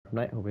Arkham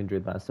Knight. Hope you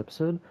enjoyed last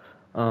episode.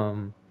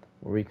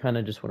 Where we kind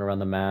of just went around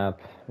the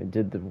map. I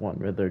did the one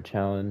Riddler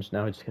challenge.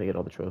 Now I just gotta get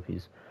all the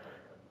trophies.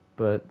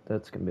 But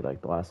that's gonna be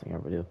like the last thing I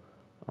ever do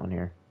on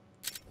here.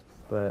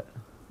 But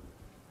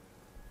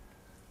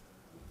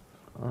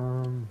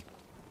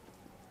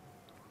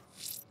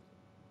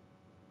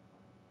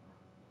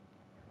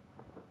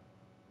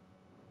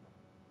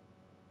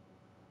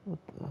what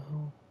the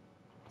hell?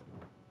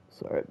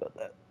 Sorry about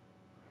that.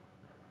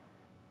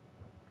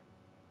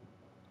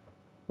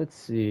 Let's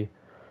see.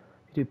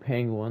 We do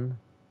Penguin.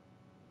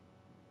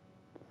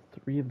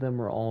 3 of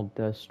them are all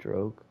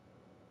Deathstroke.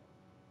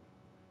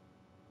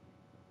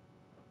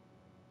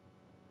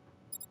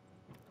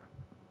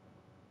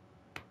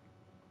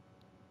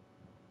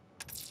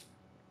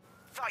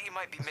 Thought you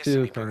might be Let's missing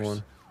do me, Bruce.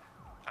 Penguin.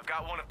 I've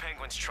got one of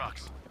Penguin's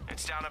trucks.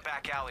 It's down a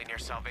back alley near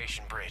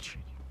Salvation Bridge.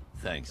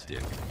 Thanks,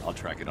 Dick. I'll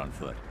track it on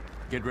foot.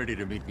 Get ready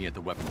to meet me at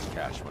the weapons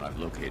cache when I've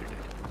located it.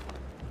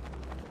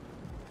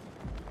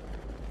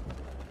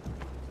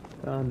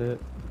 Found it.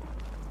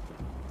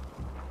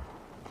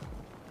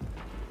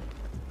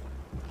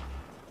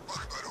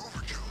 Talk about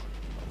overkill.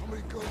 How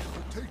many guns does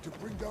it take to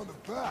bring down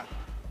the bat?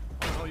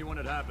 I'll tell you when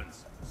it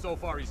happens. So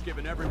far, he's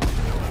given everyone a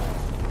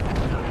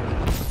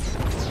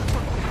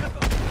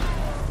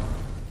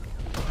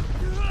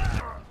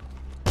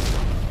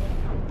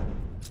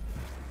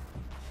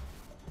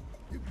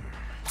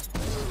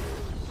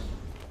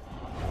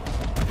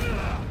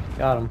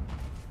Got him.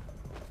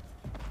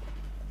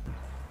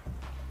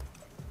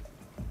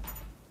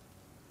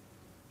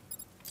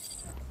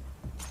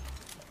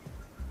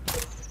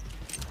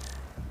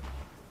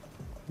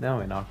 Now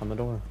we knock on the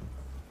door.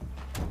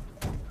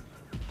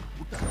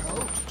 What the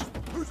hell?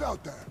 Who's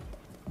out there?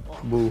 Oh,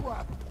 Boo.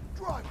 crap.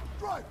 Drive!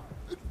 Drive!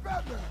 It's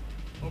Batman!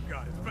 Oh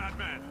god, it's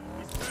Batman!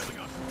 He's trailing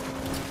us!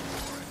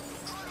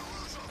 Try to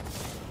lose him!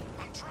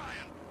 I'm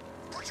trying!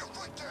 Put your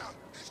foot down!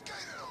 He's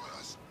gaining on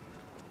us!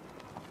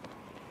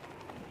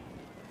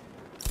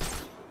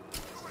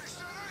 Nobody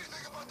said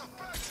anything about the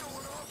bat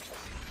showing up!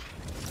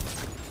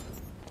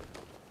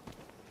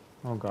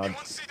 Oh god.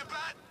 Anyone see the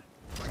bat?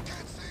 I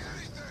can't see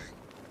anything!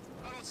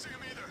 I don't see him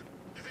either.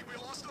 You think we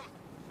lost him?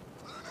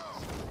 I don't know.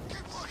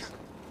 Keep looking!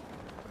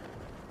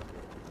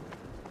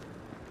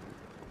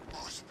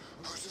 Boss,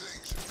 those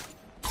things...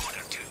 Good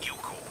until you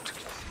called.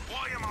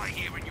 Why am I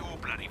hearing your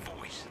bloody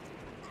voice?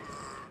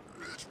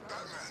 It's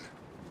Batman.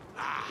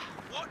 Ah,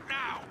 what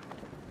now?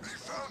 He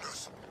found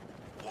us.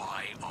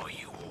 Why are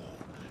you all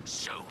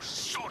so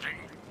sodding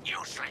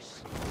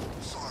useless?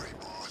 Sorry,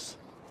 boss.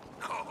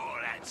 Oh,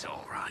 that's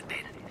all right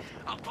then.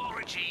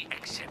 Apology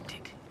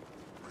accepted.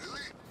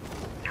 Really?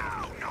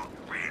 No, not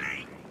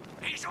really.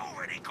 He's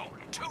already gotten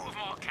 2 of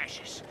my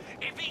caches.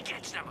 If he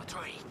gets number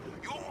 3,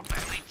 your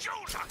belly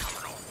jewels are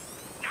coming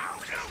off. Now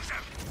lose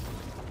him!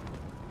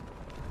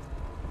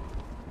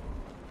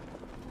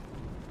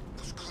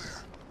 It's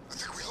clear. I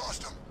think we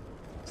lost him.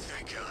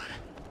 Thank God.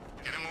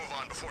 Get a move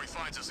on before he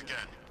finds us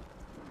again.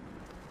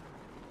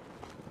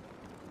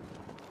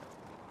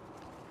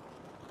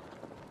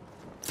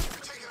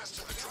 You're taking us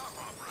to the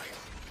drop-off, right?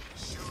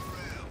 Sure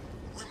am.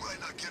 We might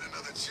not get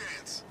another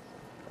chance.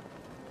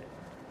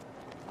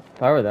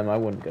 If I were them, I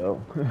wouldn't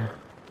go.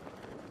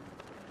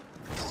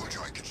 Told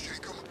you I could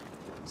shake him.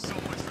 So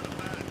much for the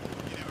bat.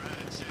 You never had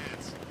a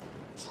chance.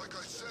 It's like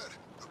I said,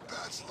 the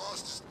bat's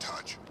lost his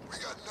touch. We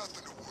got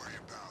nothing to worry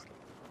about.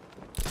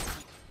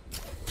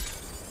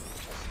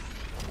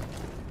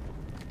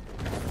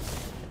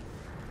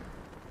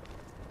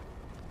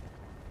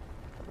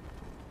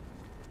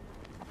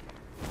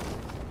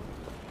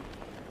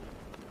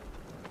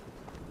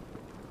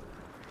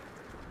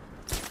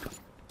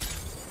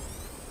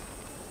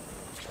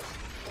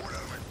 Bored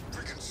out of my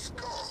freaking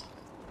skull.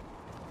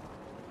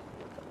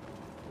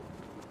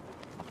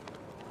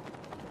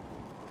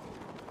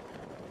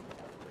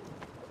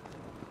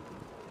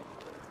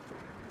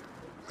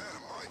 Man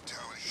of my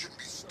town shouldn't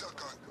be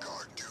stuck on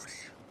guard duty.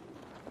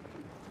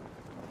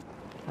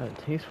 God, it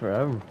takes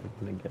forever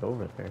for them to get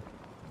over there.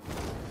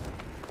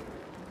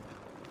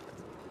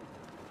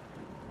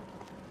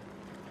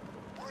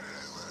 Why did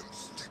I let him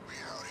stick me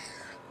out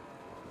here?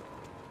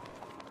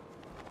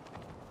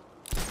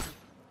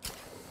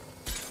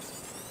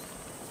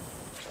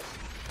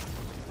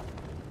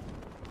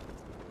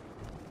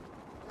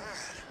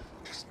 Man,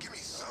 just give me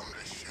something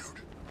to shoot.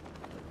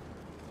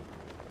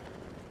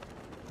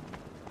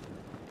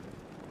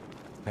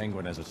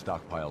 Penguin has a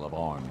stockpile of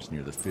arms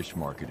near the fish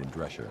market in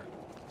Drescher.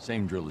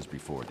 Same drill as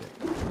before, Dick.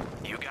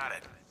 You got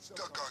it.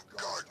 Stuck on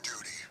guard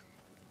duty.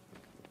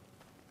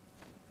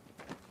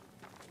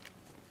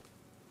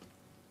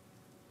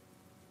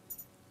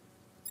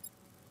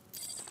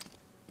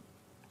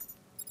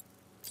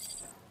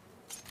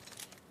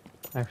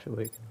 Actually,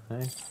 wait, can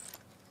I?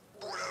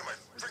 Bored out of my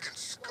freaking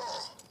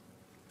skull.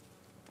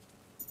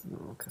 No,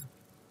 okay.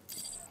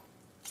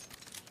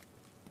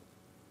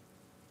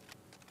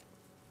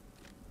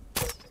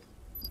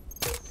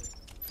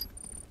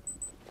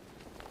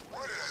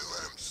 Why did I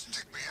let him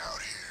stick me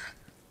out here?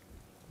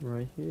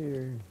 Right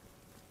here.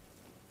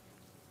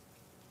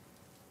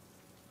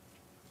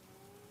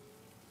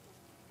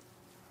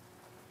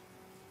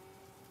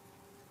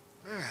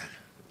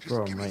 Bro,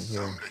 I'm give me right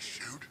here. something to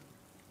shoot.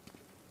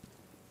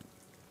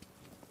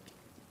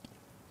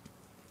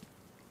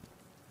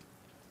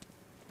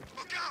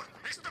 Look out!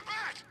 It's the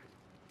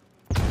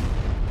bat!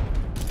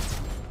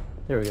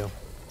 There we go.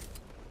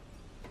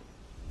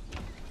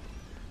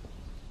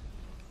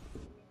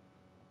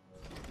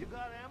 You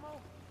got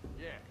ammo?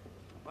 Yeah.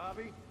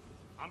 Bobby?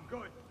 I'm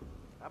good.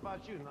 How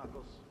about you,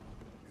 Knuckles?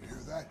 You hear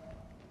that?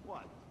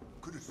 What?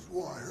 Could have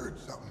swore I heard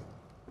something.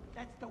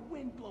 That's the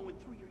wind blowing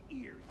through your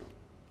ears.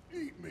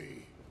 Eat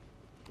me.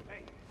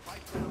 Hey,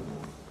 fight down.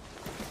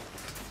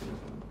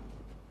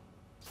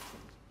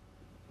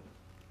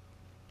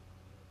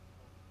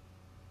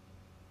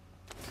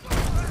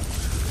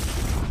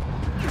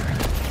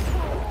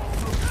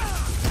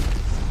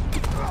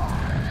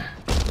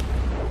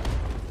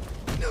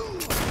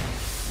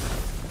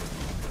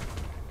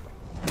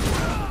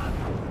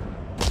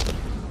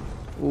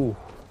 Ooh.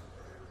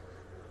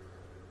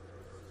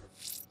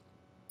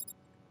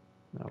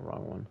 No,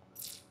 wrong one.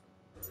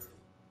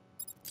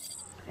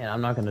 And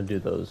I'm not gonna do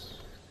the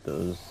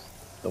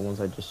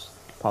ones I just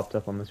popped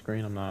up on the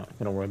screen. I'm not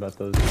gonna worry about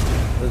those.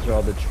 Those are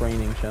all the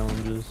training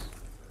challenges.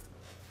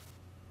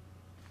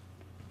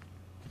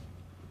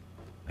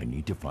 I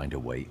need to find a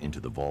way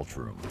into the vault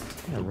room.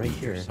 Yeah, It'll right be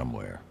here here.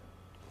 somewhere.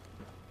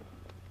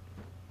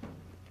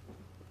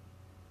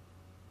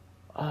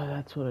 Oh,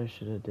 that's what I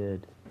should have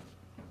did.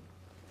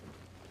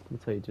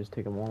 That's how you just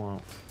take them all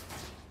out.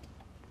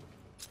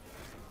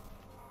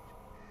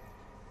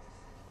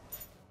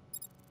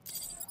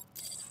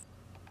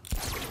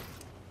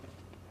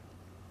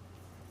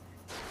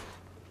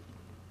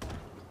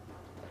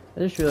 I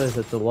just realized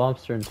that the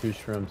lobster and 2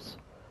 shrimps.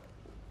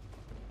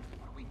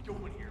 What are we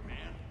doing here,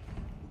 man?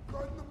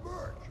 Guarding the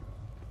merch.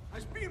 I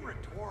was being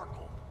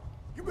rhetorical.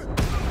 You been...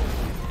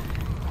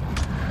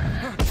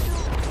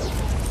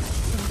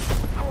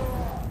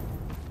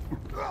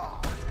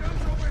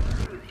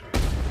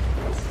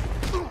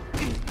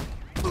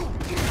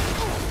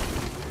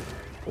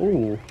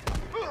 Ooh.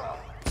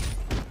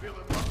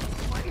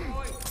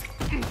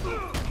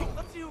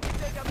 Let's see who can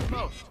take out the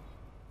most.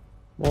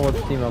 Well,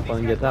 let's team up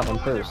and get that one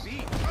first. I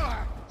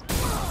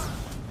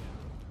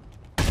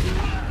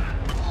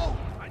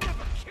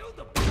never killed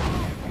a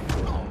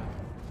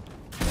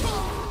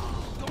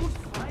Don't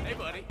fight. Hey,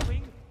 buddy.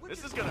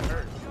 This is gonna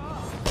hurt.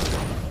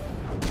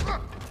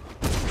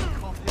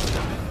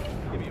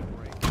 Give me a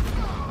break. I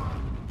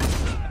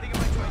think I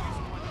might try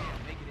using one hand.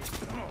 Make it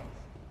in.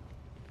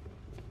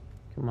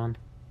 Come on.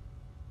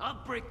 I'll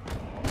break.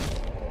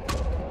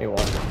 Hey,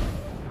 one.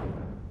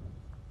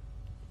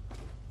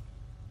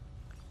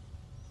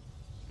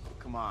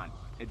 Come on,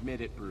 admit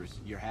it,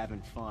 Bruce. You're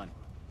having fun.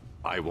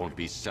 I won't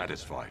be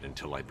satisfied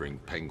until I bring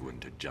Penguin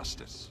to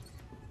justice.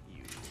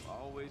 You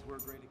always were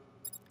great at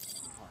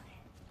party.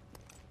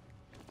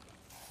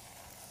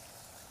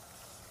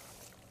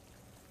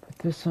 Put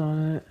this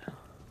on it.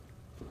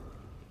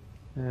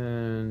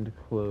 And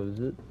close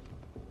it.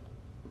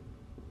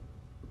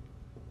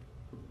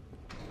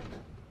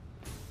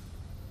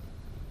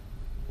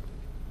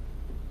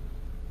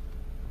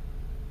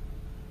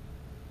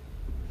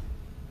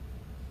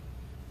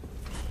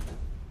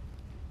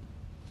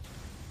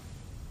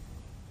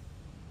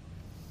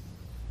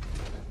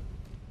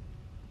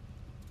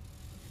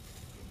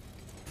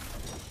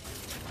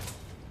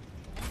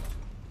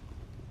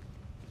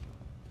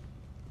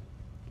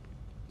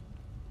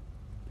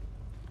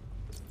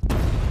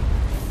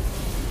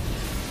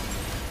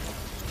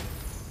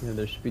 Yeah,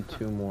 there should be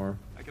 2 more.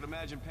 I can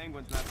imagine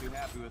Penguin's not too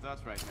happy with us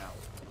right now.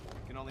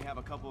 We can only have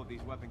a couple of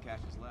these weapon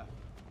caches left.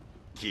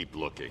 Keep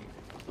looking.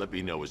 Let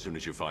me know as soon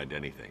as you find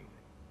anything.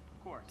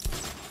 Of course.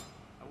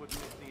 I wouldn't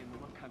miss seeing the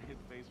look on his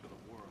face for the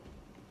world.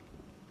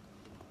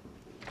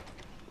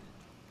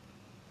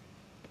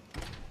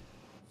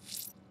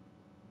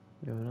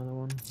 You have another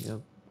one?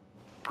 Yep.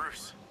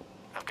 Bruce,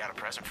 I've got a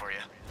present for you.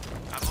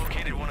 I've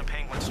located one of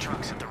Penguin's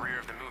trucks at the rear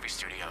of the movie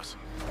studios.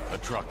 A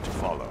truck to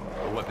follow.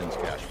 A weapons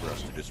cache for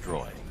us to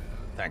destroy.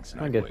 Thanks,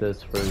 Nightwing. I'll get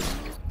this first.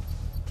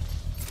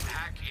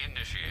 Hack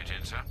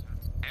initiated, sir.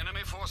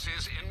 Enemy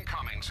forces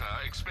incoming, sir.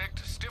 Expect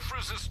stiff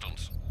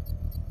resistance.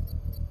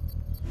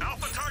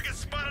 Alpha target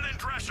spotted in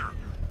Drescher.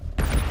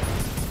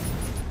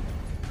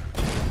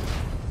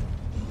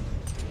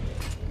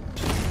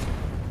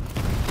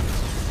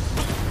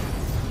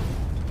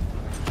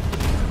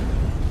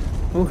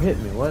 Who hit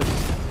me? What?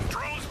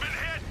 Drone's been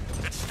hit.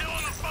 It's still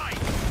in the fight.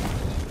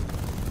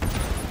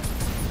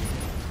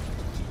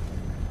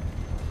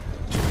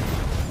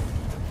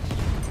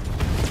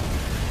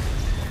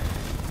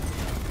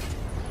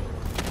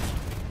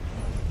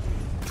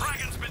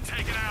 Dragon's been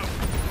taken out.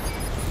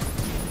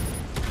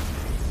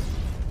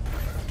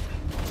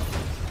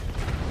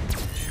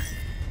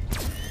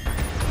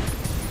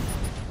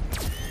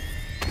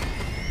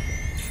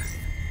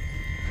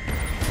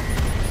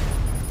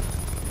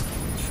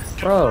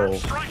 Bro.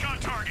 Strike on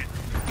target.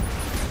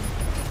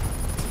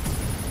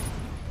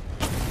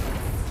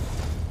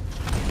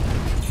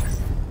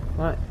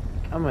 What?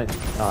 I might.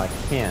 Oh, I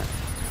can't.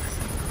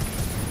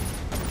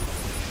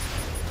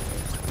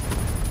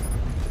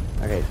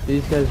 I Okay,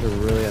 these guys are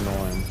really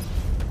annoying.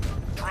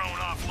 Drone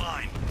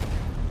offline.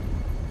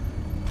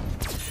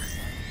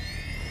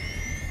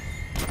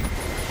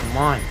 Come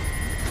on.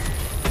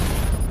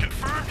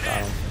 Confirmed Got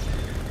hit. him.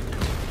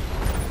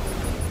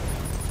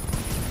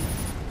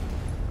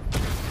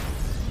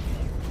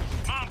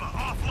 Mamba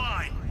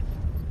offline.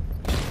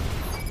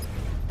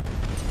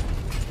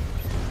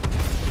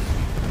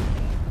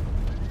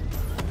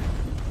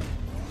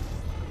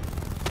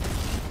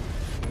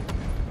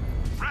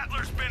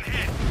 Rattler's been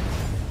hit.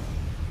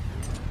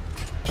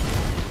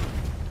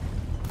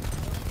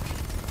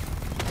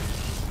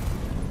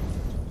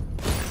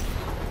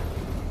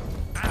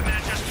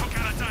 Batman just took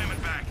out a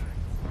Diamondback.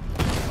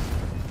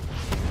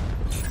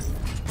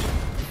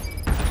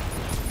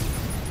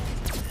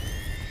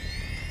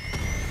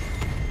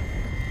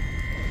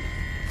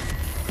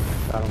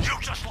 Got him.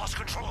 You just lost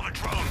control of a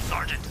drone,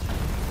 Sergeant.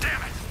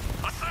 Damn it!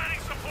 Assigning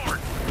support.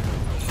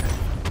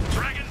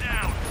 Dragon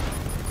down.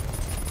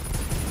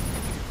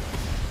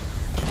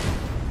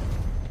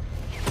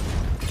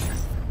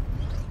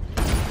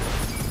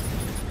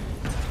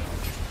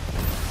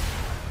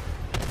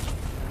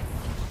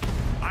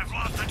 I've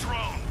lost the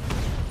drone.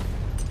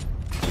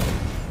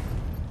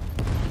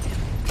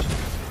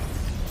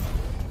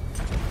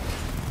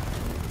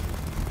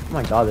 Oh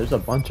my god, there's a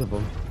bunch of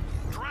them.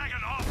 Dragon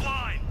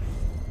offline.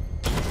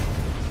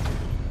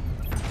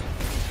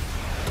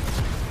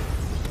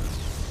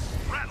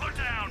 Rattler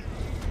down.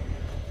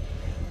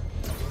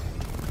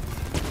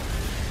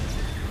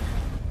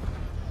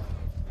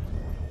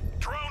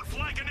 Drone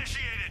flank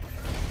initiated.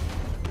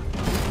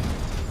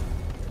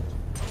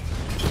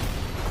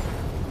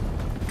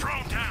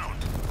 Drone down.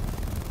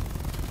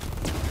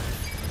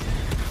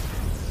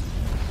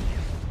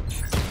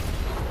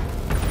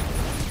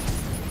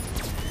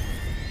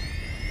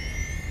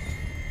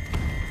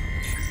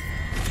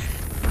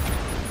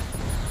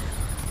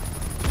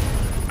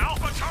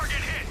 Alpha target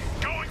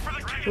hit. Going for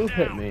the king Who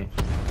hit down. me?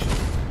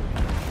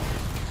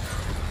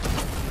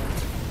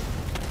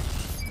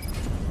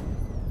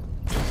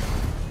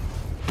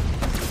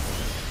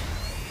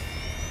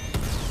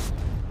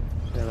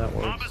 Yeah, that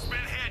works. Mamba's been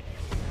hit.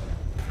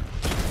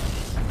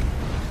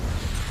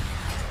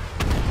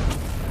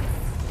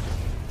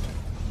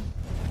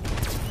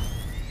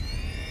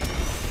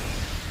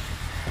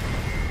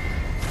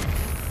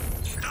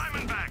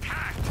 Diamondback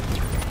hacked.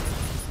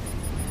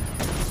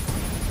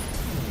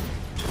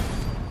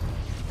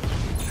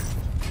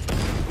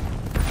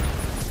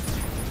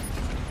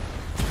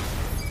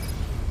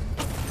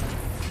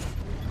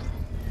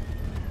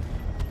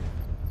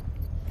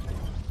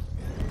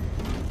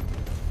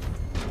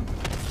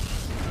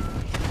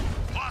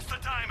 Lost the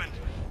diamond.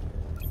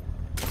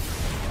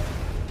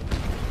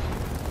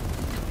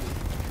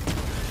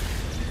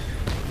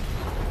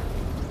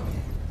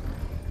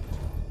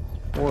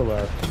 Four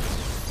left.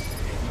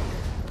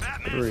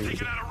 Batman's Three.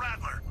 taking out a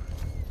Rattler.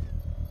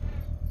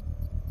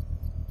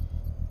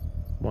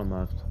 One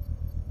left.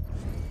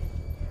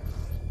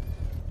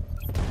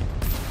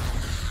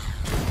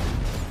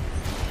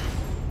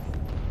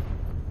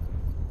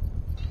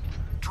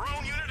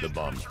 Drone unit. The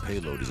bomb's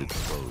payload is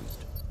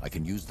exposed. I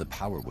can use the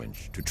power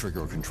winch to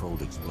trigger a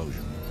controlled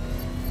explosion.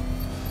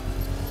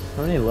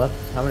 How many left?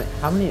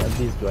 How many of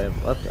these do I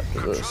have left after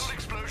this? Controlled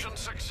explosion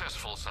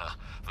successful, sir.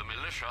 The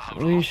militia have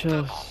We lost their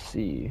shall bomb.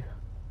 see.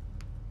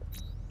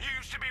 You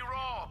used to be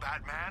raw,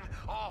 Batman.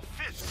 All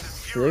fists and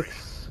fury.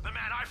 6, The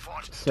man I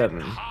fought 7.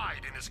 didn't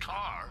hide in his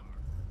car.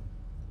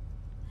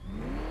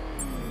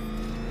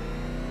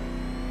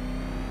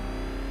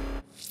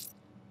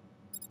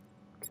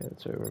 Okay,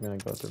 that's right. We're gonna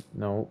go through.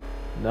 No,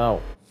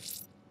 no.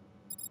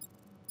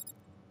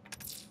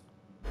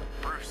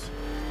 Bruce,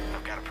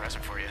 I've got a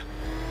present for you.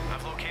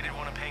 I've located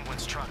one of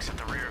Penguin's trucks at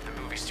the rear of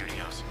the movie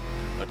studios.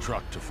 A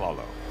truck to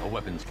follow. A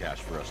weapons cache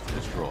for us to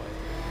destroy.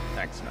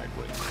 Thanks,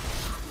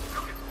 Nightwing.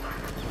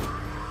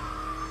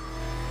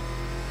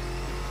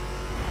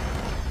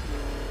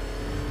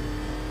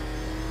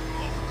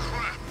 Oh,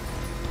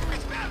 crap.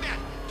 It's Batman.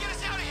 Get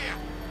us out of here.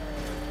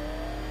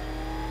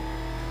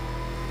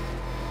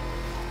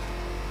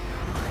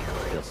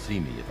 They'll see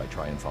me if I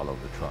try and follow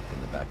the truck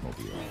in the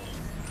Batmobile.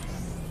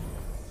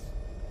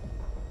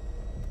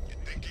 You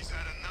think he's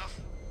had enough?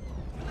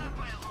 Not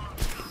by a long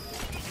shot.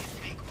 He's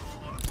a big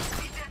whore.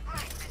 He's that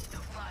right, Mr.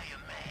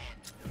 Fireman.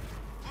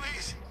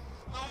 Please,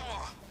 no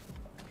more.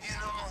 You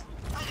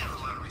know, I got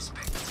a lot of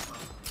respect for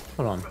him.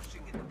 Hold on.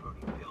 Rushing into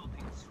burning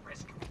buildings,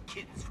 rescuing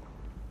kids from...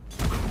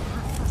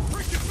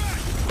 Bring it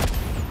back!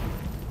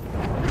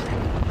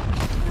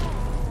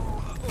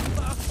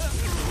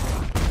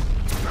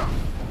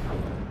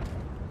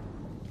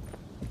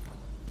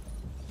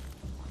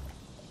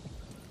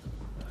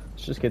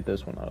 Let's just get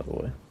this one out of the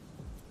way.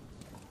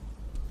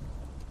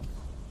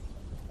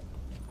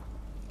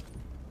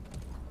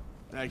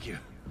 Thank you.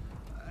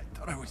 I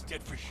thought I was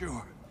dead for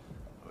sure.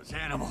 Those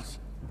animals.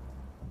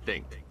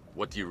 Think.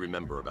 What do you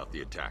remember about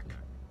the attack?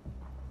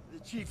 The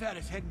chief had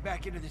us heading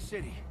back into the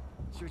city,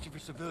 searching for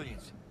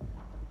civilians.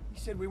 He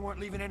said we weren't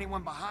leaving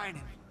anyone behind,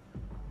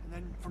 and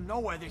then from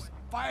nowhere this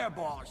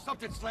fireball or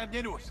something slammed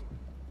into us.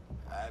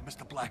 I must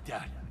have blacked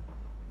out.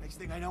 Next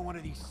thing I know, one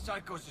of these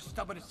psychos is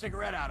stubbing a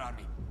cigarette out on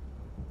me.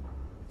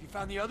 Have you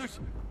found the others?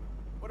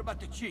 What about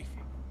the chief?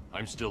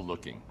 I'm still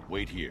looking.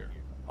 Wait here.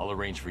 I'll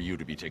arrange for you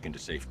to be taken to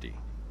safety.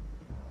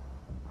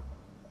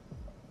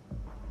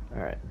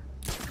 All right.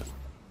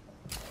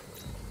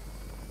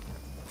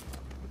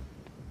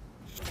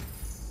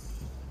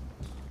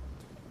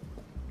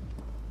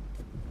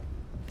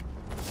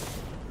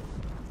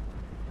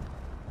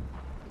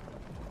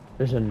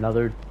 There's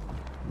another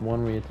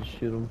one we have to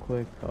shoot him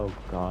quick. Oh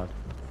god.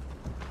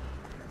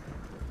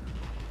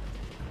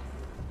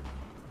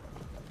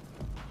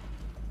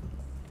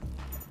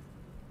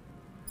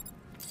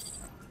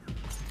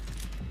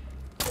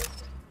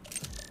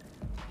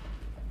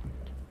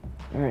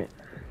 All right.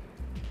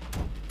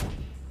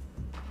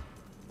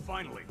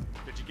 Finally,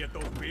 did you get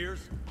those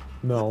beers?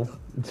 No.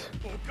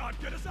 Oh God,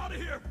 get us out of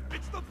here!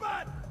 It's the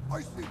Bat!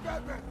 I see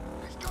Batman!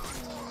 He's coming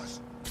for us!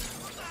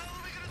 What the hell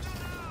are we gonna do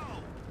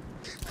now?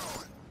 Keep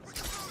going! We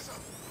can lose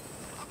him!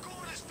 I'm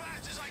going as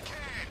fast as I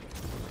can!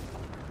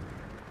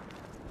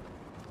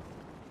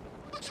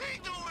 What's he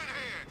doing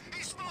here?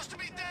 He's supposed to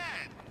be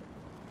dead!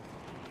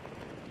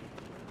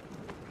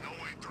 No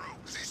way through.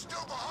 Is he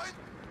still behind?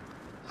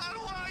 How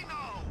do I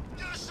know?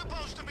 You're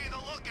supposed to be the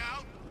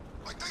lookout!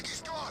 I think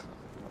he's gone!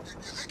 You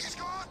think he's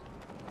gone?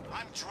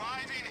 I'm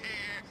driving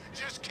here.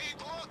 Just keep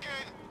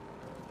looking.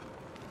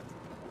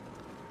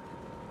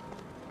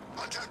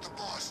 Contact the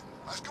boss.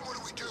 Ask him what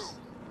do we do.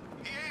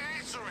 He ain't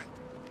answering.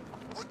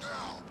 What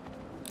now?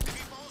 If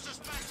he pulls us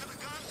back to the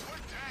guns,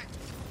 we're dead.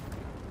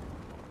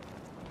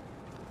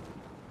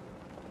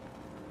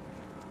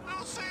 I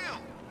don't see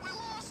him. We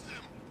lost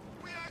him.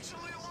 We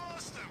actually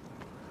lost him.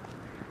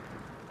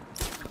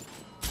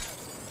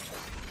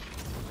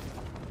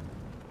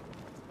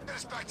 Get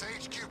us back to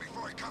HQ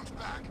before he comes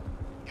back.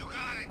 You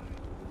got it.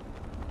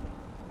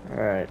 All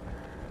right.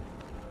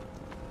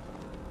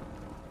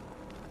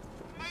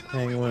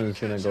 Penguin is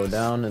gonna go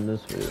down in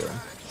this video.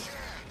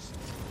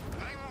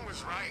 Penguin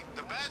was right.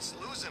 The Bat's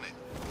losing it.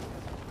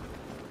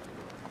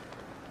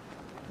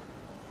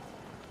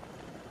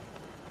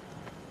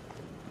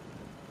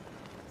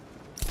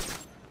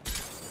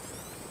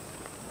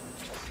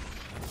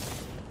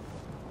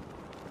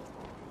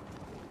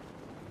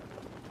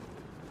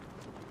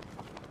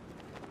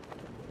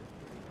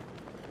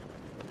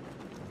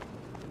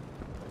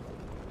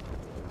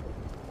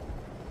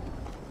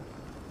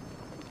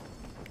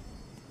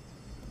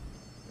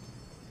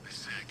 They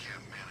say I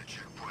can't man a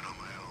checkpoint on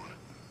my own.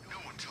 No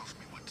one tells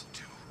me what to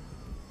do.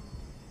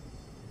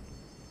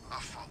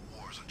 I've fought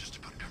wars on just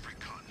about every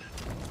continent.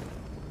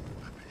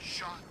 I've been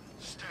shot,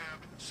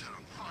 stabbed, set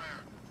on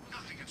fire.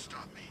 Nothing can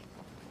stop me.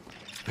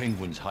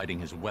 Penguin's hiding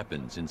his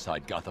weapons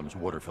inside Gotham's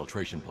water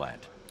filtration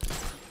plant.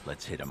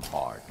 Let's hit him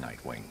hard,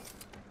 Nightwing.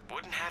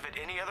 Wouldn't have it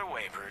any other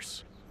way,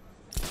 Bruce.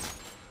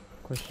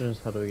 Question is,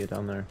 how do we get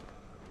down there?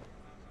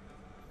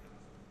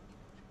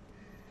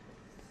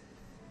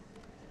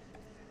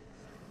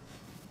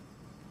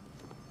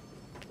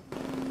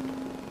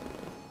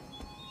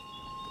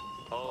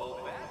 Oh,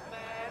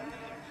 Batman!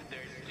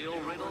 There's still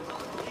riddles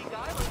on League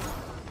Island.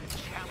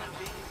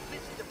 Challenging,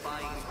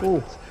 mystifying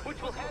riddles,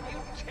 which will have you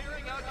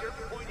tearing out your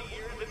pointy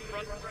ears in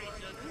frustration.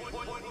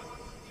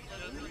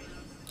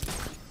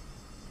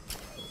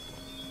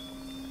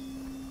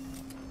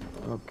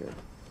 Okay.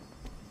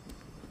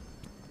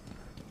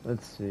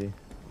 Let's see.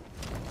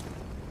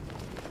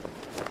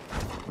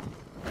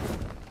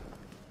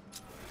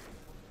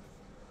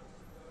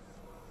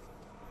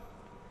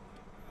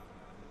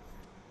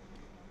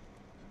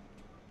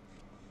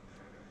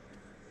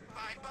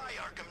 Bye-bye,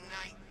 Arkham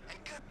Knight, and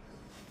good.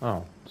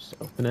 Oh, just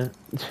open it.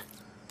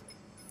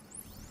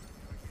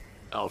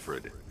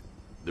 Alfred,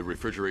 the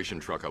refrigeration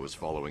truck I was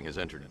following has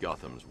entered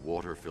Gotham's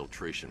water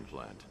filtration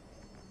plant.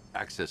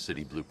 Access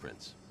city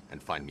blueprints,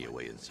 and find me a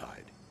way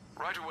inside.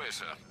 Right away,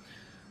 sir.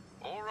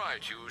 All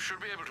right, you should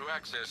be able to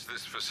access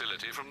this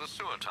facility from the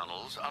sewer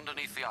tunnels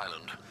underneath the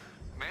island.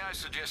 May I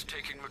suggest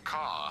taking the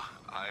car?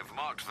 I've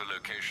marked the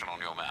location on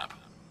your map.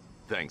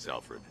 Thanks,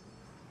 Alfred.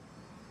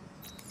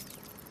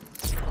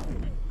 The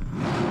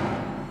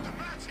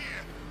Bat's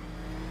here!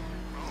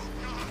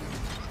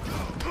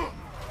 Oh, God!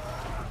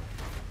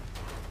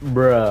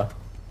 Bruh.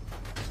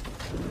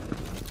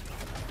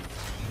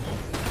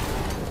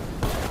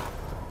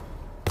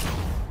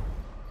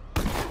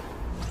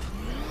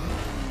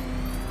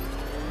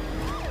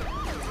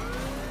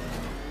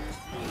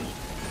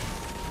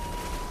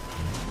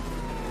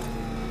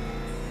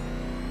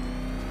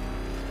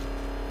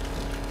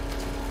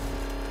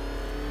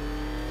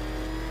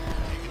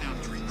 Taking out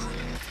 3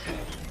 criminals.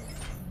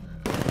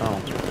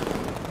 Oh.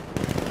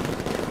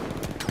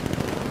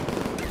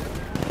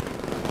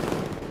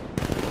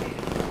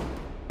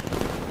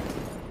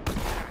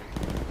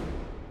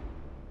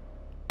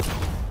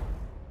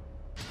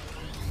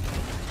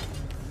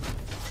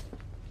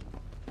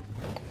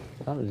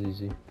 That was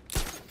easy.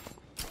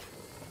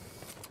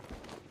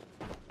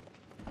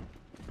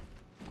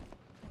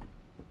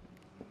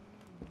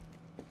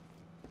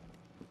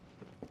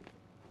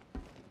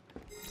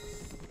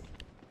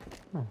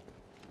 Oh.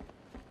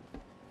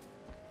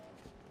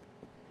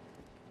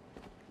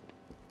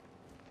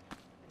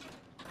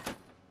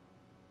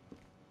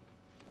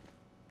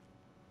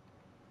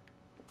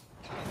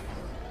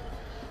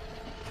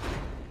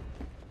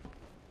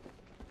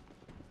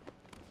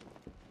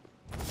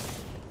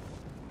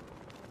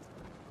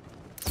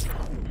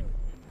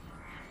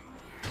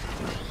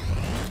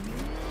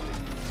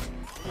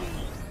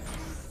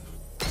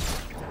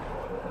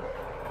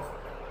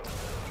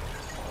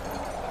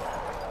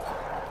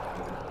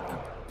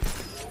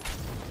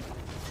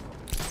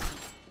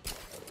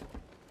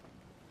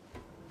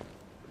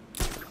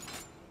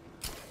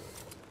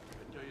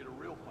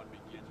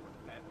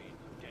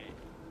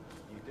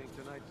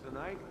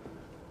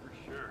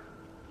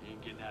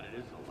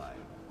 alive.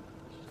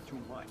 It's just too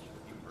much,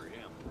 even for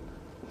him.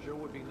 Sure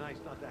would be nice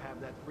not to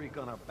have that freak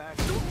on our back.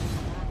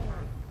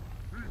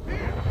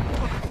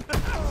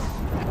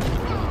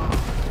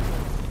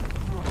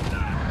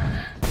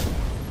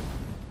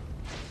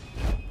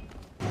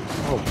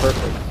 Oh,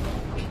 perfect.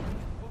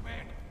 Oh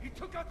man, he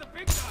took out the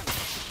big gun!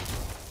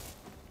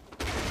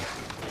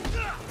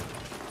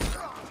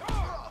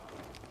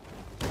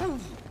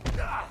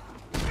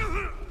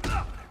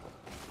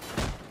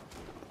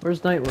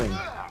 Where's Nightwing?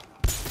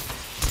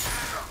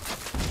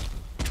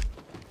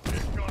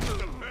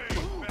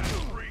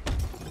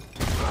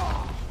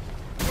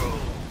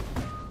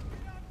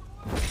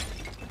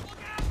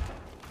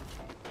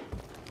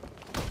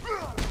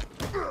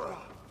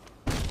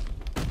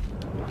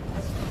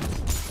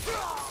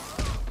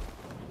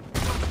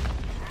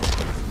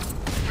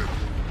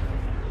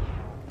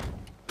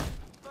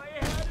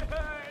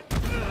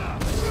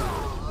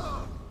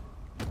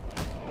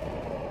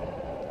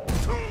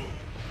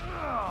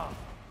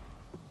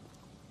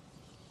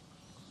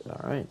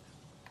 All right.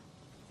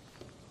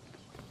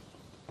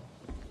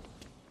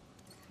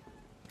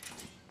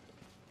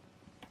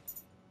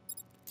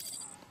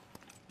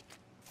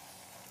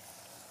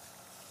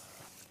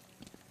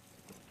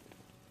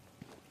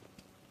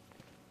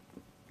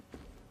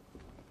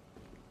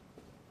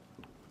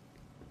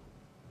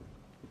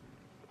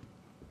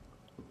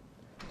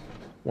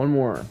 One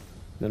more,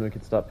 then we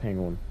can stop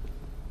Penguin.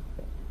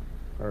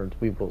 Or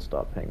we will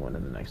stop Penguin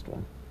in the next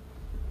one.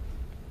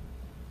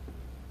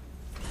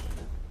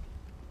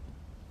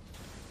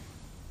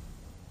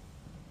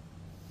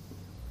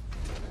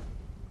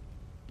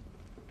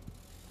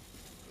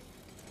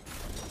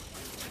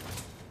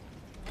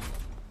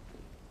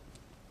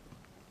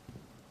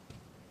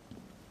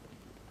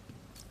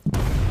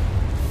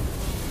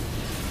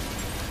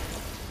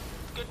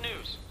 Good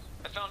news.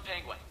 I found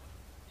Penguin.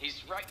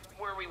 He's right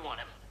where we want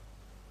him.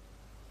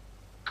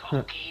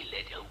 Cocky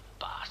little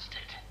bastard.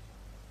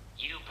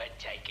 You've been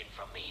taken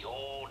from me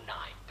all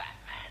night,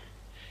 Batman.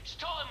 It's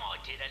time I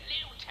did a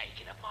little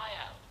taking of my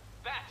own.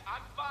 Bat,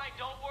 I'm fine.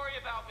 Don't worry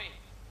about me.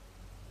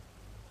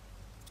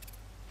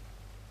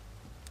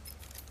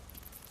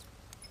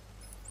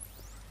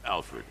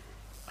 Alfred,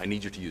 I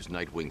need you to use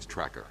Nightwing's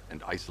tracker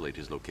and isolate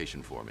his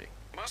location for me.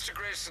 Master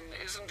Grayson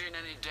isn't in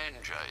any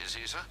danger, is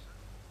he, sir?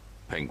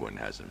 Penguin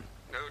has him.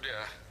 Oh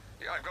dear.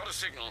 Yeah, I've got a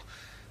signal.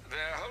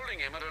 They're holding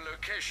him at a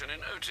location in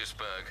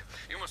Otisburg.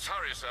 You must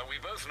hurry, sir. We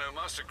both know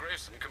Master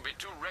Grayson can be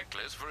too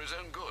reckless for his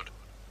own good.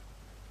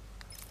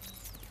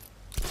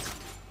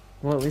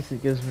 Well, at least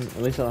it gives me.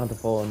 At least I don't have to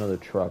follow another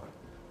truck.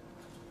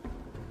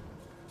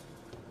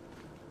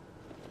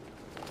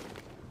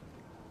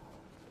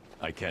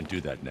 I can't do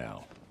that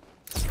now.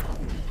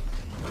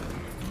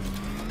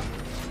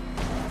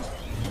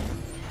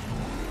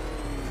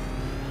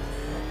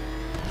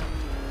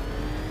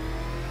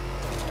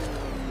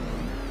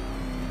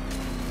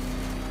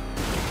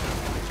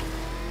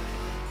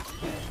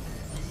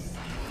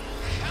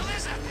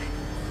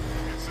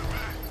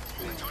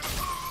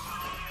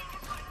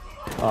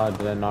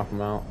 Did I knock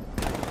him out?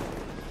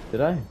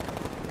 Did I?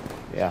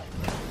 Yeah.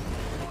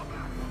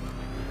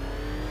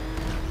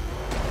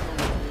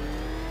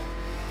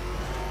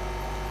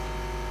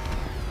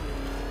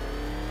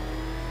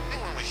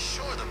 Anyone was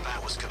sure the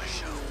bat was gonna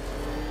show.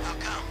 How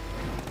come?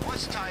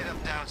 What's tied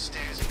up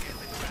downstairs and getting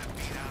the crap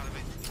beat out of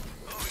it?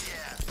 Oh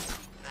yeah,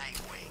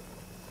 Nightwing.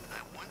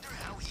 I wonder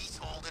how he's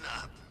holding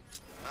up.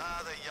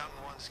 Ah, the young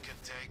ones can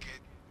take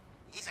it.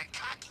 He's a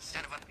cocky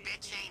son of a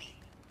bitch, ain't he?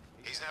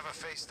 He's never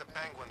faced the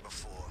Penguin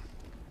before.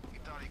 He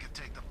thought he could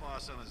take the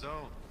boss on his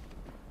own.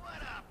 What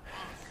up?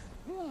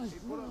 He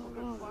put up a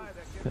good fight.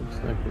 That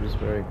sniper is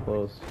very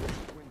close.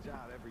 Wins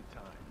out every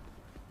time.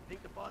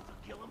 Think the boss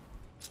will kill him?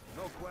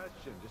 No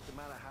question, just a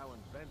matter how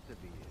inventive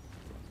he is.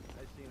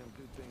 I've seen him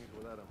do things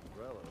without an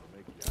umbrella to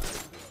make your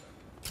eyes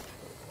water.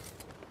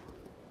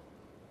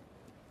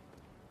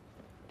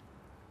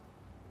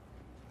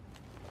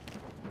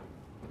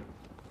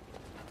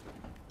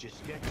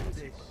 Just get to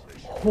this.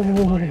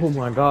 Oh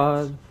my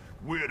god.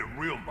 We're the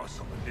real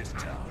muscle in this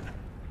town.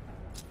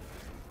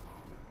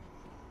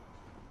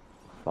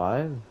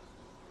 5?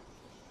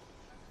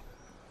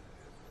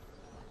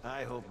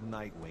 I hope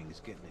Nightwing's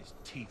getting his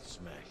teeth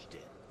smashed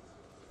in.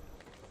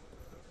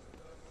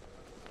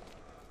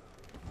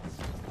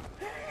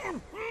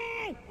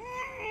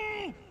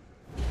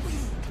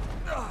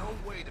 No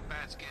way the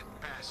bat's getting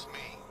past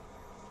me.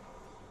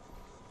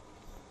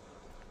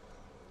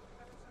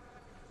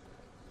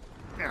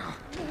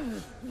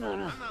 I'm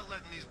not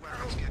letting these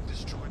weapons get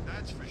destroyed,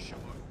 that's for sure.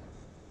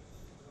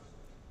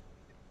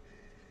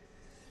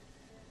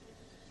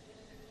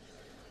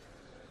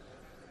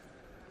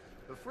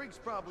 The freak's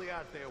probably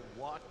out there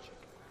watching.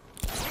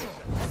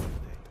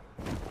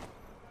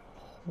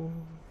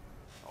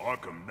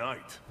 Arkham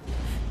Knight.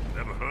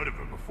 Never heard of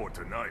him before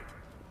tonight.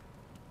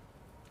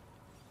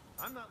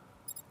 I'm not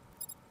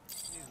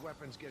letting these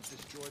weapons get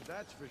destroyed,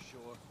 that's for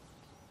sure.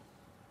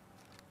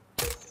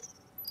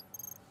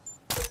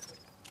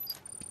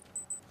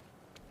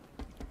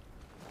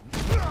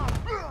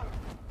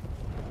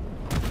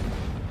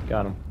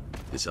 Got him.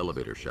 This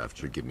elevator shaft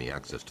should give me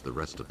access to the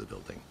rest of the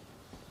building.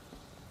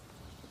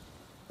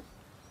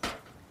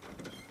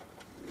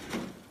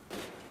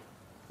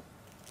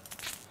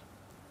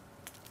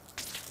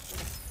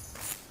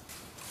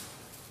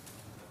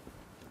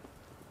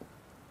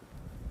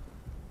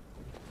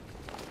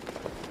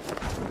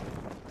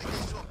 I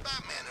saw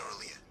Batman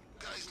earlier.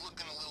 Guy's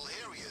looking a little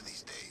hairier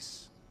these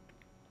days.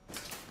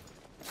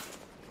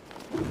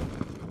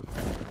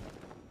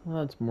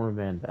 Well, that's more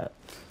Van Bat.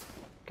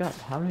 God,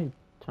 how many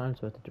times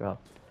do I have to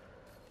drop?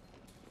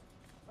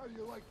 How do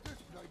you like this,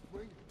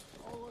 Nightwing?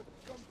 All us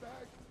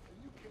scumbags, and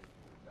you can't do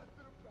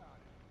nothing about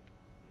it.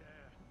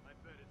 Yeah, I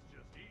bet it's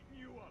just eating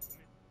you up,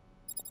 man.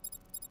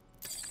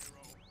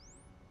 Hero.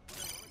 I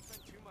don't want to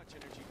spend too much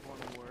energy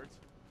forming words.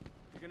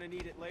 You're gonna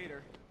need it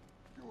later.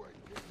 You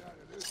ain't getting out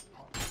of this,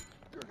 punk.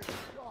 You're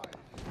gonna die.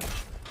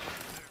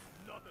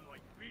 There's nothing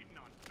like beating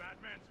on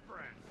Batman's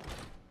friends.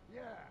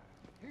 Yeah,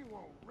 he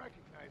won't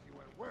recognize you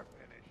when we're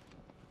finished.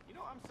 You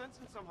know, I'm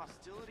sensing some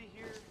hostility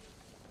here.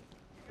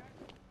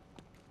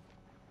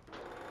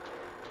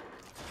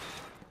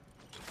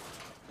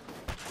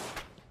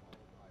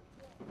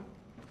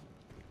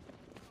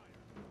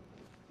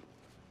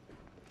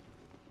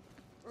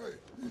 Hey,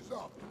 he's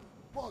up.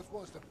 Boss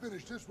wants to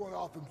finish this one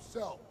off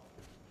himself.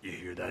 You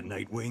hear that,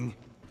 Nightwing?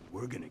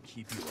 We're gonna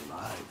keep you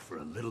alive for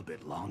a little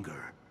bit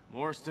longer.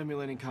 More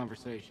stimulating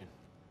conversation.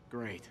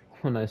 Great.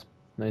 Oh,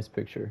 nice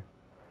picture.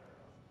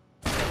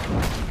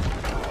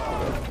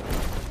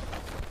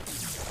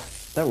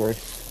 That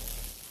works.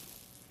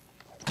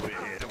 We're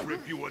here to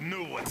rip you a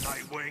new one,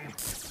 Nightwing.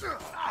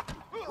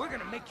 We're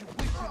gonna make you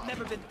wish you'd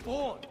never been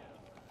born.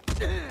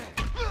 Here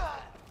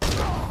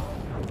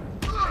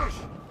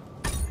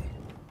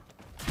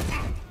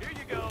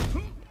you go.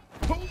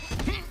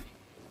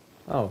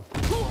 Oh.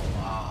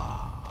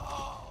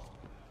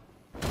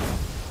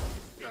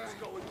 It's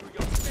going through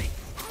your face.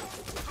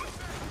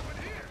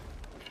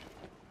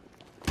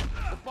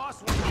 The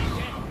boss wants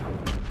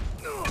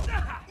you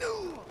dead.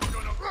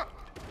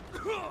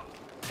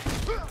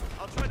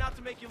 I'll try not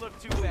to make you look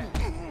too bad.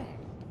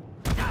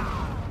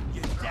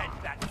 You're dead,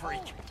 that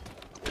freak.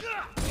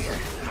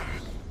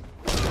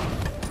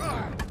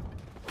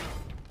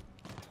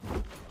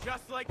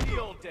 Just like the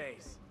old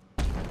days.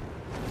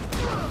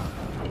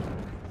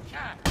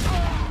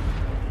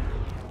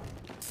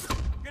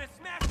 Gonna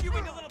smash you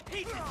into little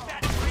pieces,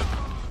 fat freak!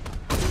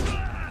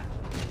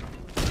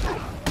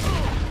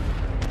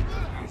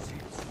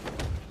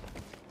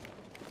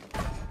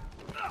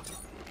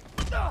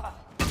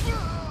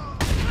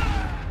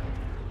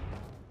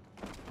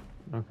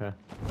 Okay.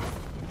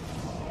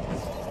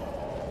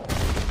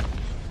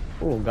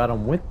 Oh, got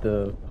him with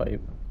the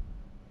pipe.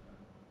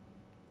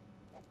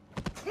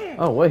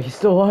 Oh wait, he's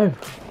still alive.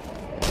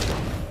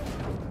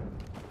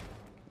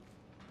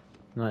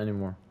 Not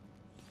anymore.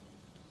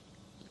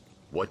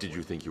 What did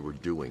you think you were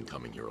doing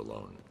coming here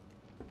alone?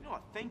 You know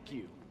what? Thank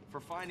you for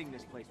finding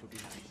this place would be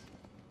nice.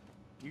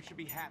 You should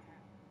be happy.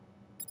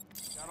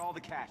 Got all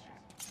the caches.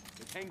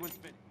 The penguin's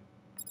finished.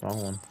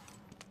 Wrong one.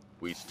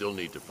 We still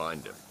need to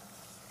find him.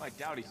 I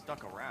doubt he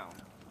stuck around.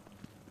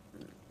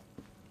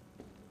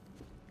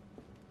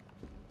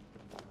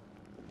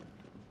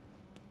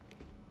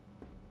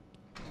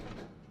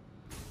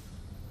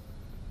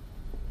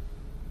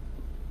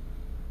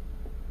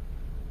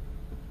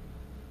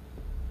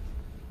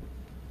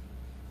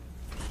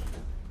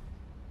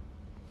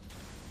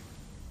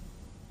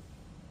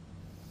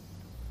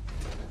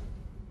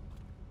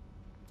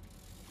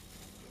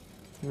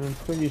 I'm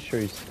pretty sure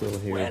he's still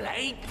here. Well,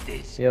 ain't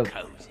this Yep.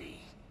 cozy?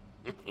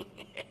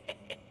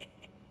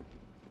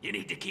 You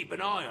need to keep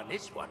an eye on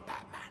this one,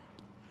 Batman.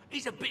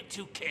 He's a bit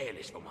too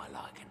careless for my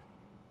liking.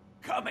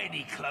 Come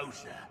any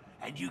closer,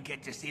 and you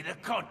get to see the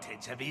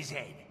contents of his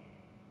head.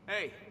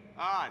 Hey,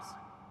 Oz.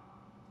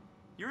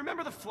 You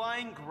remember the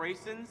Flying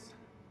Graysons?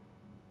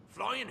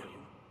 Flying who?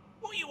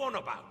 What are you on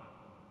about?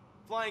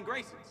 Flying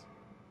Graysons.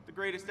 The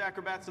greatest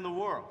acrobats in the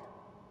world.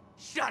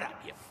 Shut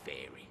up, you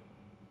fairy.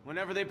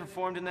 Whenever they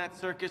performed in that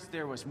circus,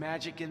 there was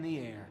magic in the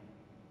air.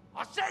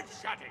 I said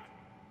shut it!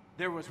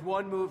 There was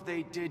one move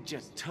they did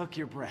just took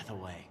your breath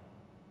away.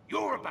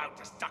 You're about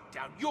to suck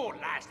down your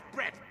last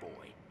breath,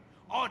 boy.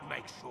 I'd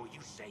make sure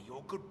you say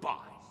your goodbyes.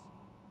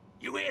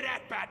 You hear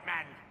that,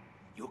 Batman?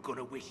 You're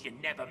gonna wish you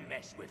never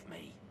messed with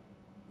me.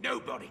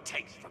 Nobody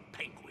takes from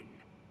Penguin.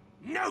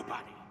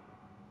 Nobody!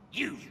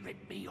 You've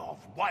ripped me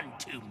off one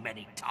too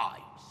many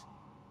times.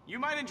 You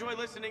might enjoy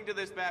listening to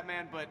this,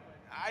 Batman, but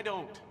I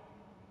don't.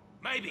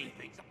 Maybe he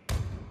thinks...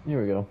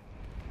 Here we go.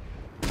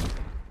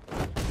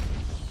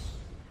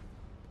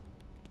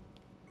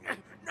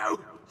 No!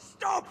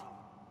 Stop!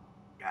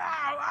 No,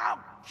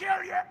 I'll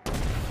kill you!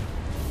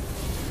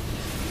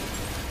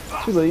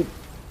 Too late.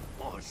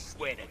 I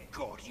swear to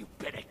God, you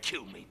better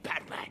kill me,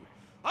 Batman.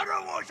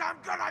 Otherwise, I'm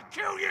gonna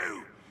kill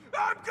you!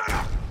 I'm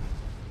gonna...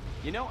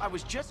 You know, I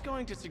was just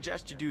going to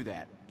suggest you do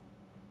that.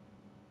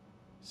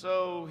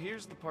 So,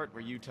 here's the part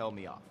where you tell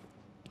me off.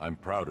 I'm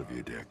proud of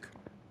you, Dick.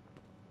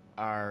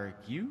 Are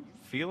you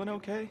feeling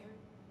okay?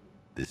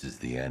 This is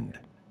the end.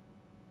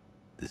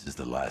 This is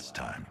the last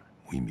time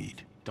we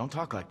meet. Don't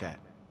talk like that.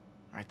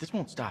 All right, this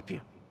won't stop you.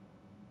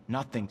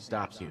 Nothing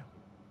stops you.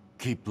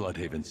 Keep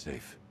Bloodhaven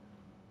safe.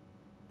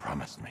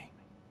 Promise me.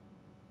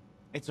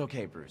 It's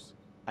okay, Bruce.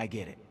 I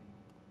get it.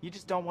 You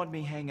just don't want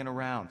me hanging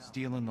around,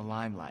 stealing the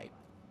limelight.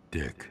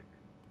 Dick.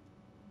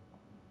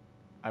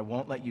 I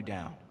won't let you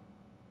down.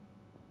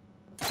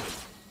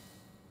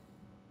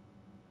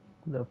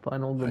 The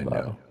final I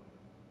goodbye. know.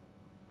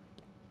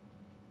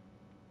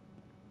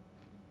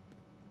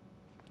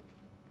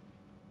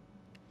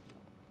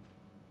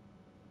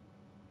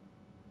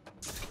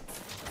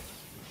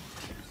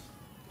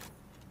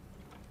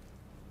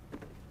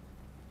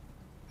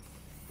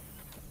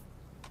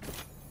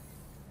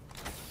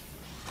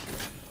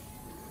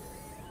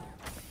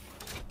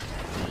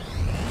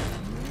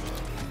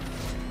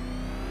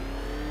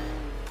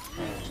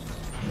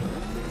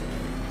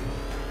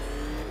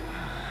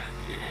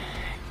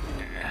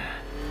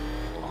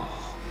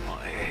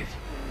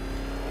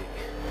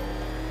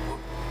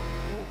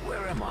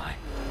 Where am I?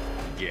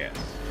 Yes.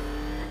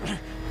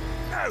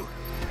 No!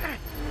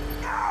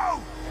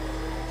 No!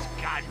 These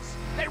guns,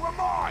 they were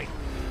mine!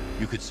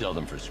 You could sell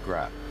them for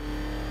scrap.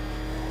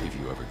 If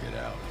you ever get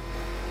out.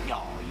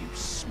 Oh, you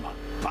smug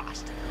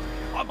bastard.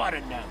 I might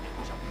have known it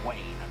was a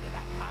Wayne under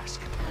that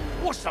mask.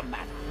 What's the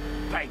matter?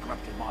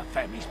 Bankrupting my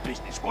family's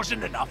business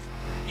wasn't enough.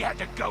 You had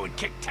to go and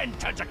kick 10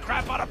 tons of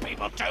crap out of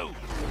people too.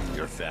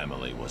 Your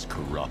family was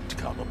corrupt,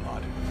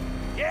 Cobblepot.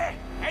 Yeah?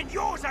 And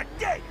yours are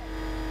dead!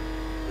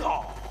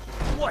 Oh,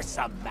 what's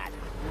the matter?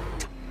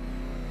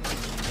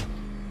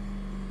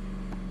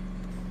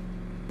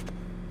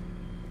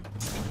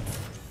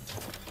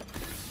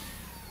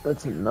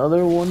 That's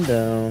another one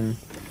down.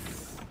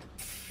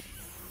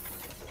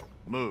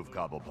 Move,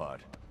 Cobblepot.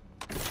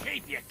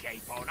 Keep your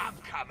cape on, I'm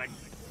coming.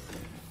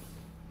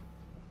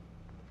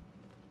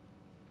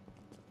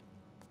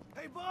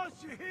 Hey, boss,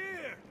 you're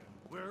here!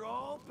 We're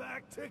all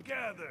back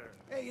together!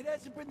 Hey, it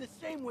hasn't been the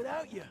same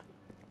without you.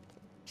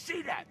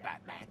 See that,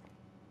 Batman?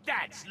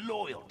 That's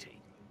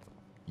loyalty.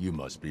 You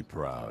must be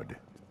proud.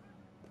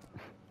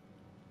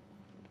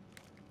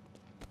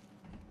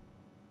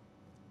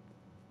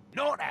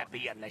 Not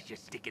happy unless you're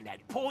sticking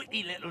that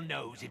pointy little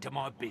nose into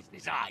my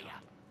business, are ya?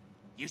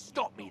 You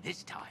stopped me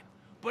this time,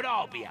 but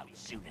I'll be out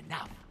soon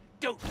enough.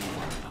 Don't you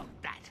worry about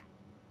that.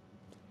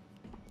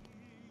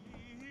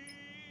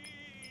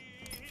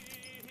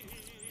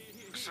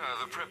 Sir,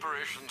 the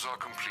preparations are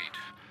complete.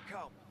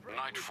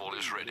 Nightfall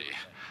is ready.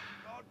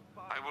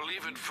 I will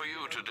leave it for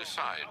you to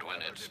decide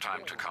when it's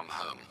time to come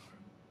home.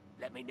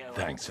 Let me know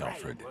Thanks, how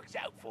Alfred. Crane works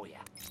out for you.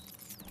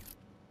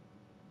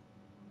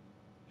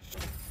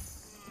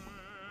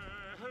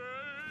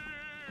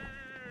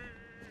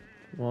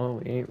 Well,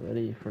 we ain't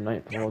ready for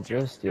nightfall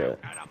just yet.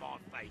 Out of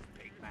my face,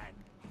 big man.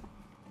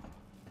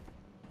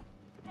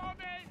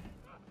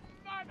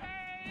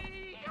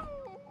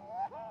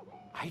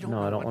 I don't No,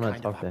 I know don't what wanna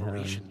kind talk of to him.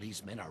 operation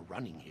these men are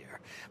running here,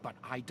 but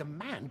I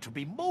demand to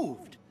be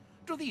moved.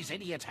 Do these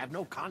idiots have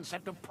no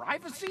concept of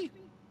privacy?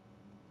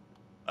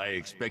 I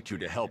expect you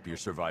to help your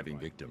surviving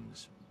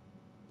victims.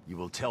 You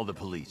will tell the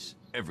police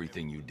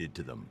everything you did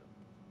to them.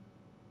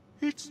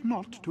 It's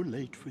not too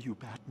late for you,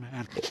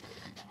 Batman.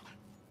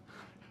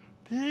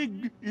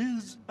 Pig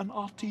is an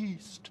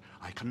artiste.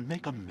 I can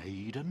make a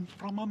maiden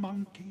from a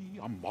monkey,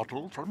 a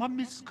model from a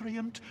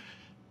miscreant,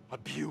 a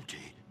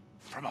beauty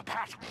from a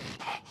bat.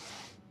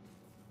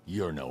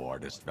 You're no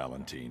artist,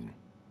 Valentine.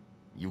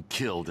 You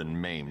killed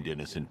and maimed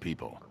innocent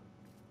people.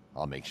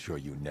 I'll make sure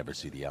you never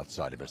see the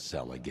outside of a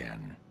cell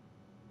again.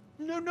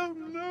 No, no,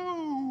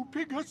 no!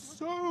 Pig has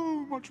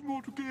so much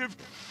more to give.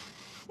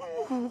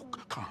 Oh,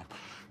 come.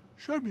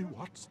 Show me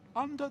what's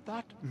under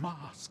that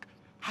mask.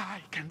 I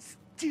can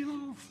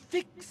still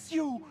fix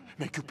you,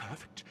 make you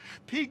perfect.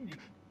 Pig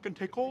can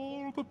take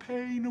all the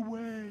pain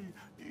away.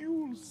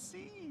 You'll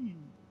see.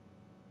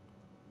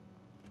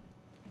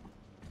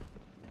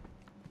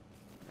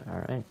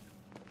 All right.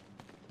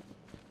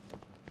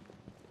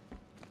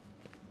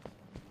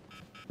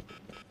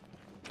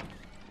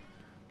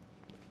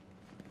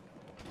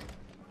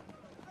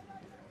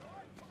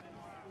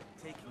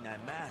 Taking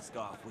that mask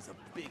off was a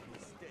big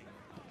mistake.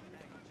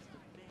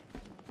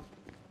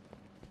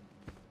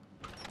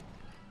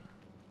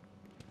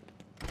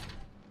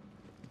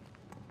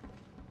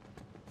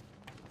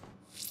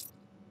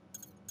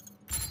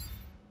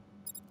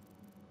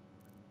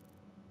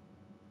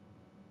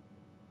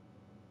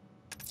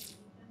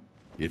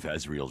 If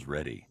Azrael's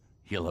ready,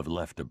 he'll have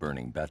left a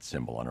burning bat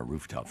symbol on a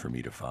rooftop for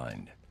me to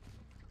find.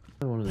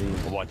 One of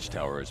these. A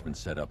watchtower has been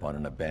set up on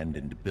an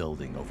abandoned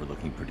building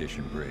overlooking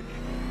Perdition Bridge.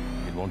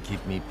 It won't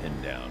keep me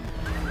pinned down.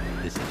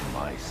 This is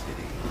my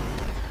city.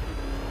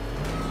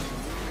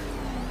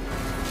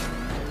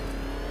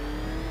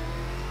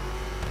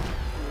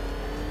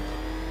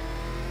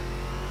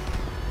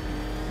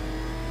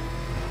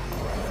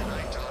 The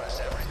night taught us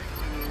everything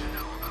we need to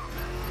know about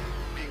that.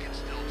 We can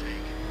still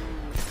take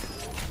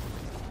it.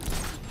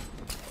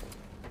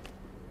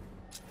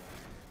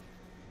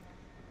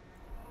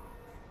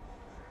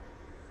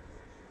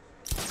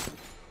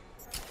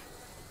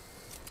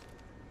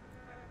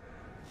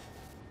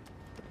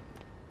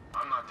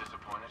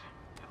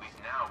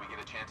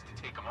 chance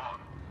to take him on.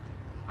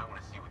 I want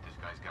to see what this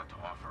guy's got to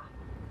offer.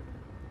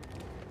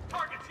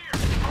 Target's here!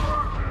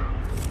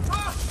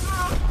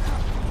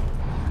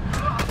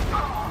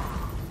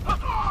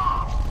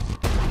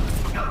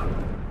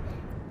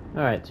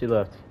 Alright, 2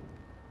 left.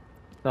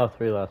 No,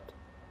 3 left.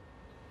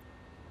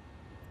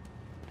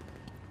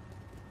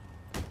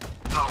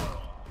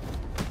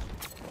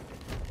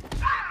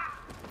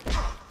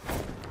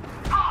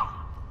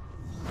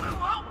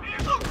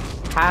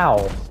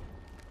 How?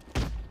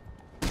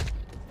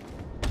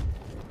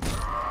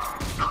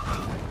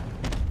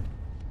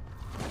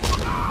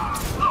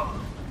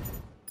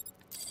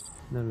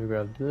 Then we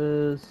grab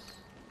this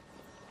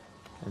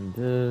and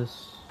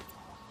this.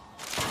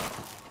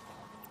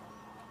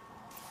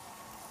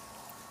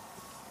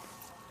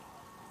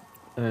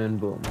 And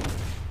boom.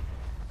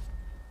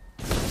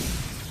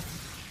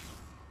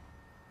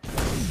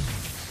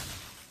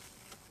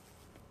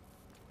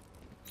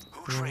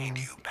 Who trained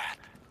you, Bat?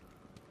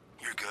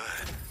 You're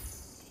good.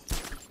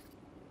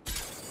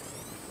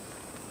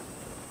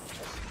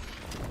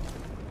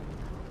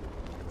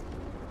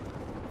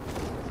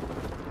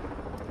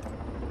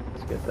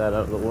 Let's get that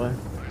out of the way.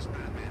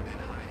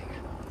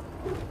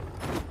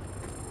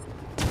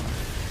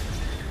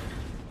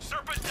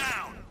 Serpent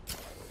down!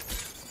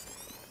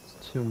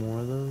 2 more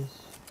of those.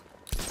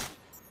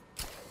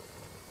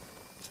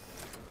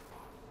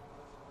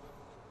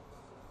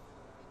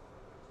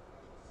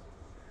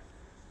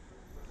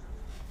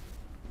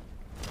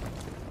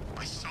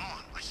 I saw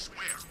him, I swear,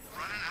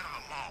 running out of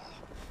a mall.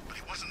 But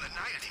he wasn't the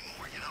knight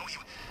anymore, you know?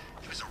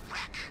 He was a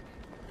wreck.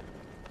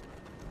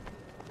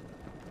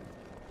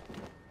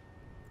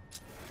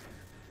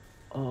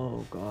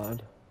 Oh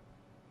god.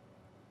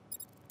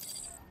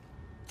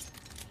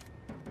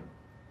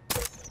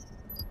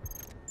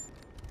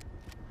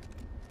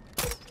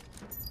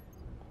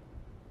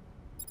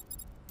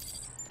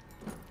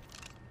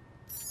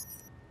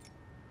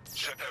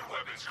 Check that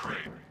weapons crate.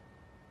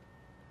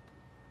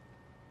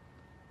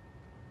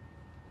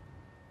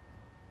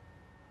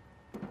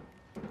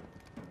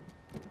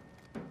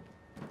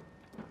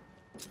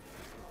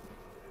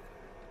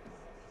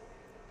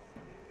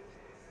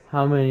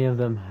 How many of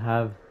them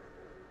have?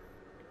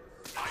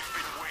 I've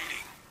been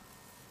waiting.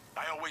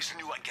 I always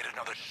knew I'd get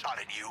another shot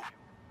at you.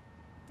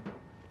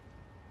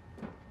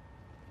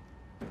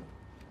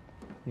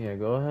 Yeah,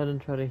 go ahead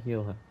and try to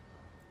heal him.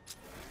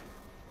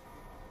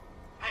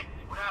 Hey,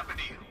 what happened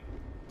to you?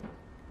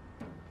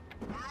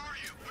 Where are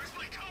you? Where's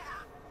my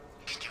cover?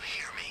 Can you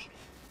hear me?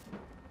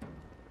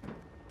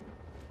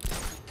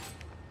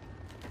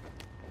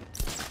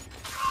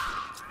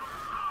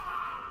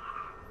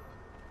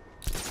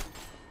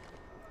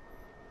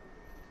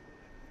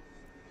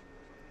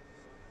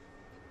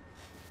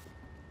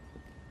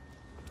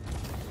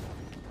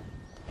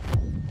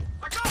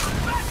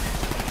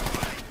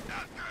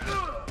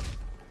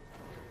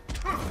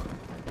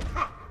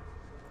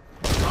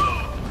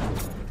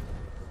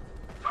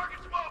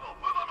 Target's mobile.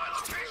 Move on my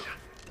location.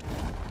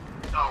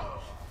 No.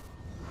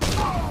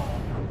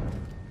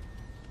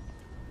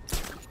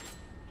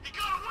 He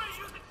got away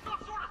using some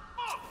sort of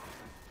smoke.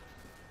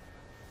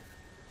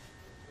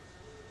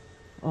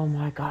 Oh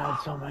my god,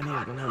 so many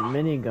of them have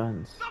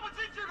miniguns. Someone's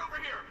injured over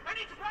here. I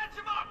need to patch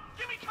him up.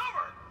 Give me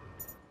cover.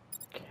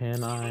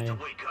 Can I?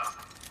 Wake up.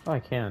 Oh, I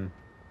can.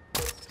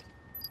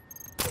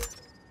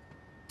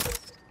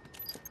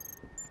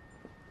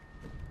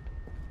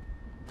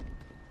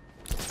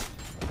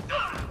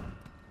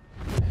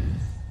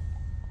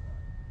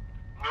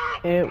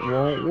 It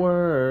won't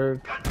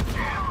work.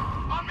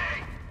 On me.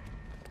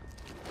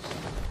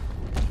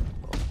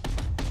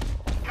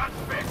 Got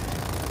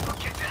fixed. I'll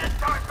get you this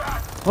time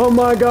back. Oh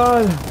my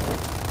god!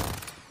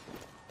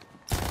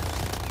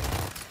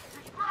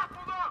 He's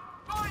grappled up.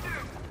 Find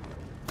him.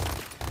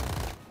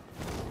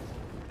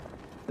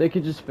 They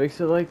could just fix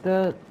it like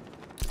that?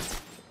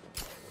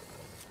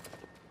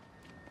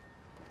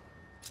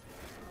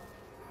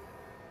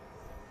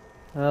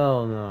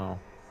 Hell no.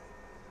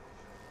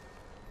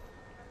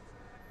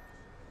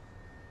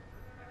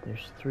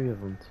 There's 3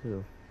 of them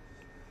too.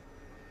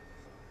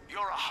 You're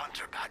a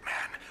hunter,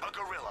 Batman. A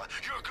gorilla.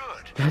 You're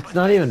good. That's But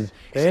not even this is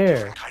a fair.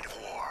 different kind of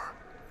war.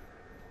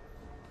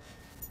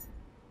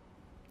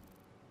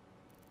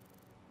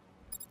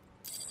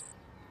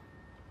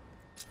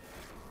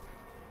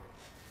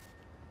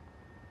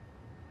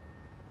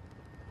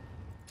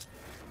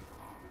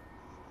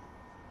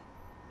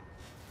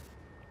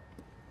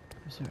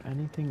 Is there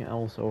anything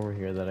else over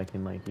here that I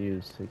can like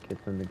use to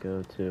get them to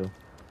go to?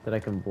 That I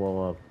can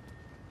blow up?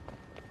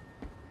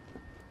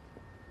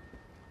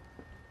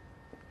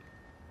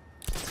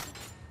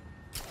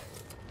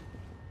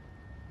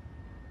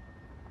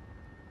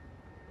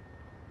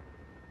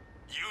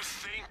 You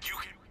think you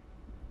can...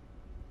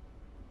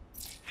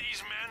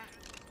 These men,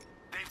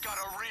 they've got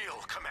a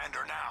real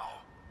commander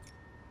now.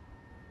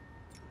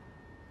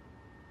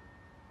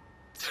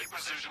 Take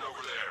position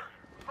over there.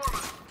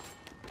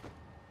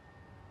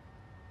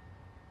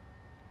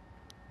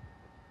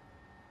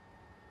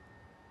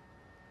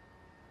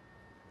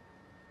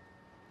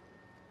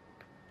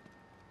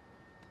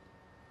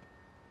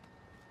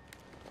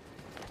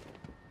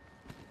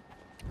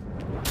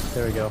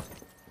 There we go.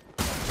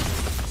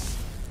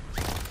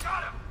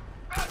 Got him!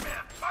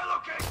 Batman, my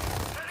location!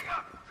 Heading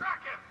up!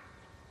 Track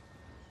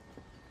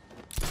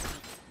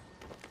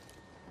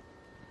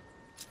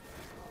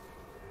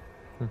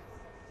him!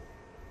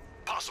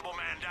 Possible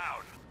man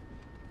down.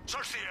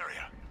 Search the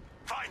area.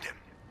 Find him.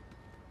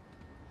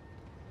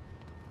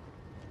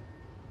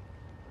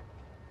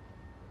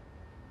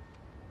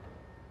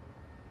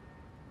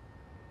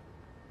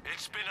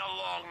 It's been a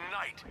long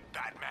night,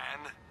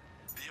 Batman.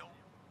 The old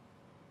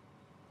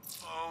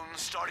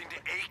phone's starting to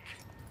ache.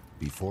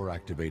 Before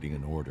activating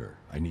an order,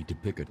 I need to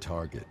pick a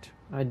target.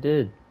 I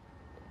did.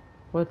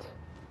 What?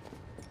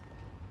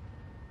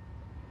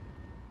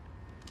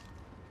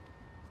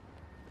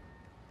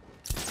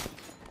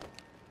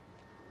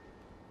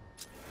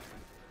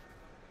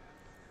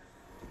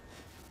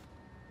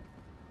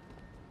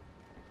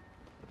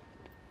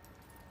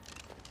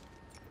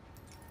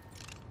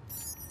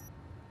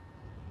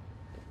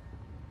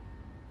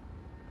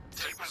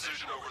 Take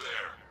position over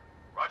there.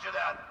 Roger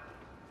that.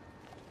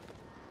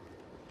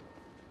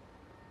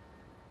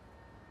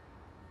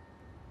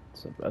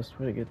 It's the best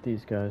way to get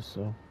these guys,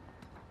 so.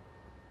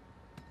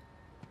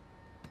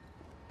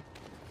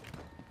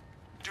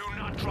 Do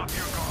not drop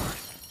your guard.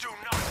 Do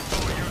not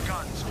lower your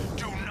guns.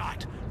 Do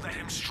not let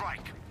him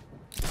strike.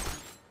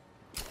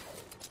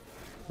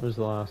 Where's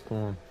the last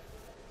one?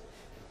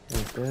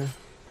 Right there.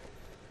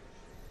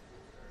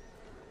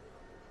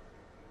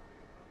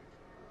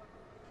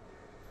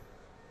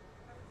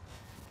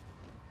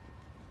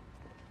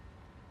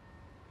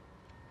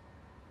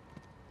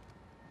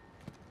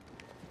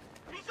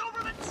 He's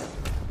over the...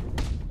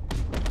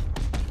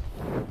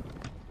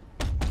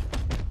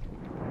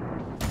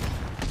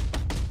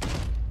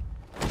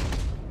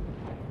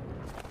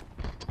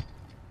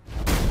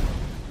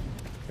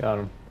 Got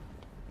him.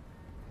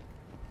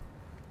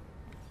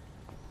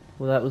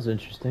 Well, that was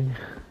interesting.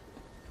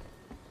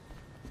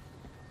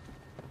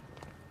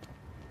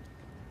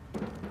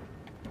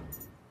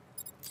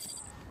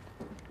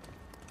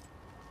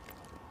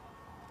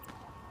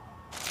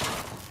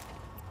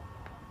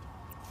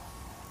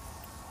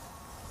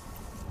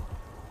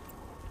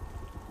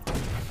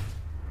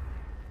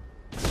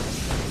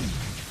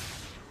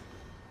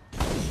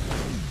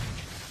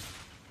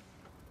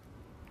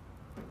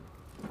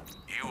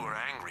 You were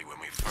angry when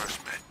we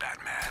first met,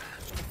 Batman.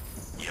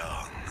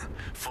 Young,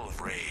 full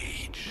of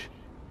rage.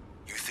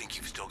 You think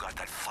you've still got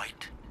that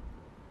fight?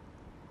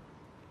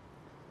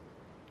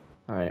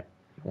 Alright,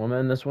 we'll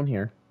end this one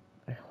here.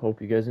 I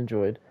hope you guys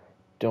enjoyed.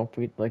 Don't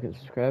forget to like and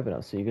subscribe, and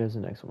I'll see you guys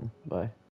in the next one. Bye.